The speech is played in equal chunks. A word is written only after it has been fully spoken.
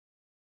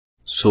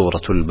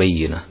سورة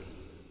البينة.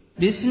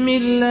 بسم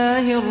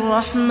الله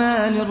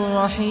الرحمن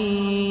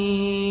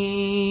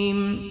الرحيم.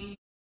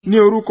 ní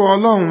orúkọ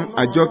Ọlọ́run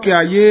àjọkẹ́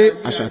ayé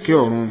àṣàkẹ́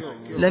ọ̀run.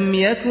 لم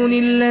يكن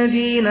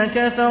الذين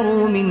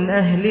كفروا من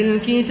أهل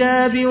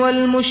الكتاب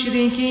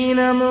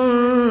والمشركين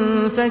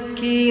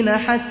منفكين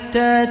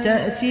حتى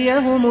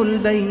تأتيهم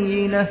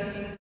البينة.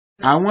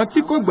 àwọn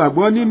tí kò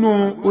gbàgbọ́ nínú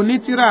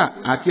onítìrà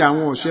àti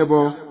àwọn ọ̀ṣẹbọ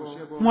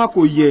wọn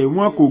kò yẹ̀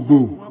wọn kò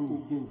gbò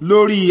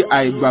lórí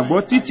àìgbàgbọ́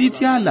títí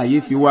tí àlàyé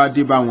fi wá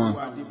dé bá wọn.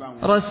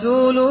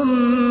 رسول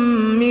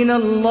من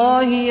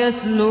الله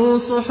يتلو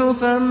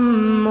صحفا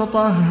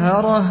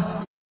مطهرة.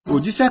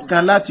 òjíṣẹ́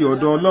kan láti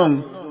ọ̀dọ̀ Ọlọ́run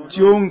tí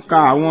ó ń ka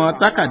àwọn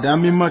tákàdá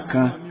mímọ́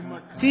kan.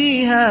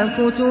 فيها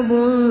كتب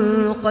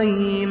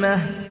قيمة.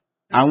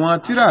 àwọn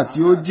tírà tí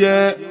ó jẹ́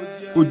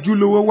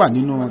ojúlówó wà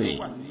nínú rẹ̀.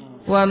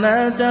 وما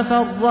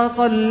تفرق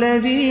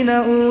الذين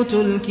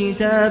أوتوا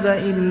الكتاب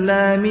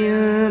إلا من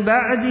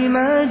بعد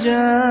ما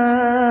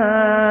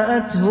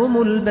جاءتهم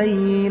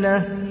البينة.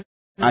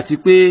 àti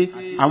pé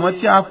àwọn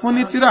tí a fún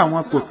ní tírà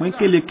wọn kò pín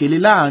kélekèle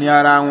láàrin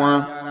ara wọn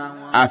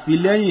àfi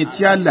lẹ́yìn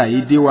tí àlàyé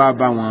dé wá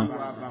bá wọn.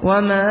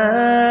 وما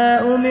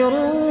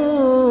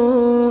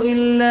أمروا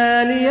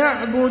إلا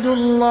ليعبدوا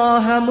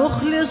الله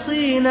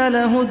مخلصين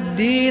له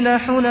الدين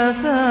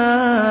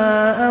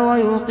حنفاء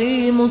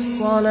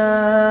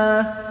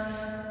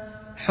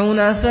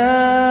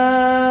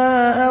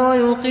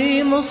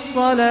ويقيموا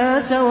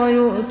الصلاة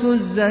ويؤتوا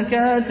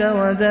الزكاة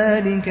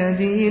وذلك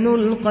دين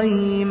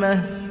القيمة.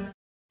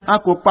 a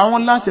kò pa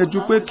wọ́n láṣẹ jù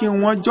pé kí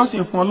wọ́n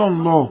jọ́sìn fún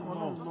Ọlọ́run lọ,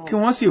 kí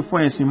wọ́n sì fọ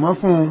ẹ̀sìn mọ́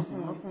fún un,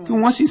 kí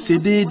wọ́n sì ṣe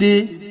déédéé,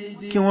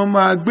 kí wọ́n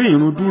máa gbé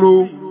ìrun dúró,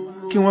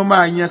 kí wọ́n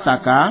máa yan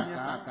sàká,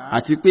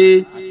 àti pé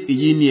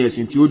èyí ni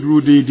ẹ̀sìn tí ó dúró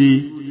déédéé.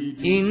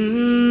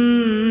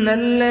 إن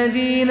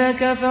الذين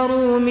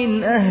كفروا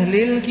من أهل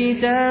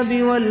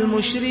الكتاب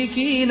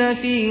والمشركين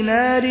في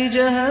نار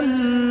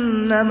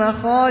جهنم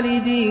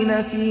خالدين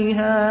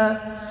فيها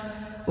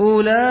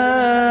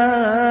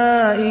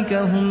أولئك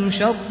هم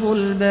شر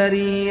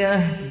البرية.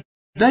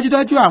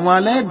 dájúdájú àwọn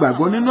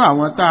aláìgbàgbọ́ nínú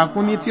àwọn tá a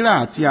fún ní tírà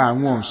àti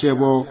àwọn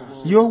ọ̀ṣẹbọ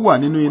yóò wà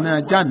nínú iná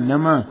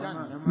Jahannama,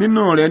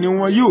 nínú rẹ̀ ni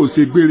wọn yóò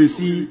ṣe gbére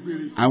sí.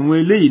 àwọn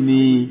eléyìí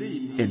ni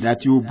ẹ̀dá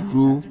tí ó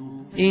burú.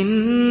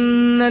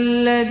 إن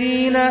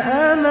الذين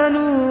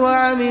آمنوا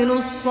وعملوا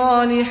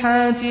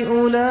الصالحات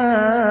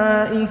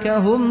أولئك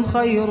هم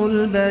خير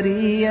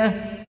البرية.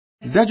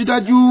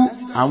 dájúdájú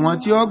àwọn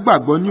tí ó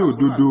gbàgbọ́ ní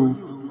òdodo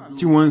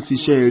tí wọ́n ń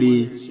ṣiṣẹ́ rere,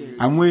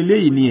 àwọn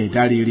eléyìí ni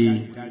ẹ̀dá rere.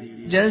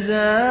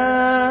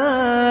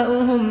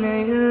 جزاؤهم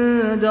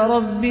عند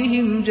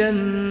ربهم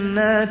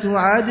جنات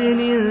عدن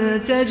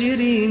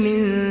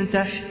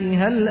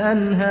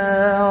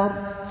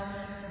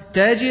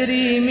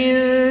تجري من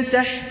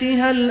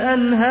تحتها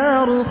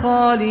الأنهار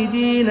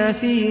خالدين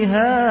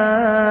فيها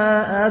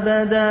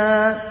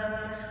أبدا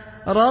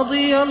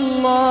رضي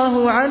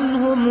الله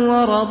عنهم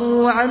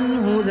ورضوا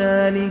عنه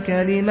ذلك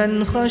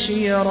لمن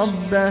خشي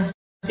ربه.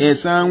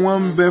 ẹ̀san wọn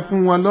ń bẹ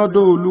fún wọn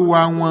lọ́dọ̀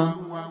Olúwa wọn,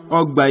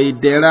 ọgbà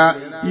ìdẹ̀ra,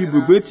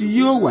 ibùgbé tí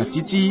yóò wà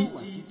títí,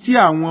 tí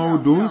àwọn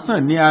odò ń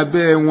sàn ní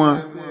abẹ́ wọn,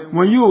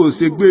 wọn yóò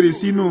ṣe gbére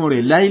sínú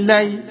rẹ̀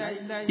láíláí.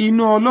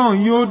 inú Ọlọ́run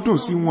yóò dùn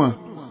sí wọn,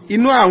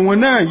 inú àwọn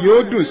náà yóò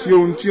dùn sí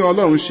ohun tí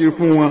Ọlọ́run ṣe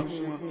fún wọn.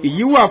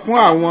 èyí wà fún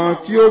àwọn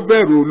tí ó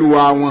bẹ̀rù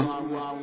Olúwa wọn.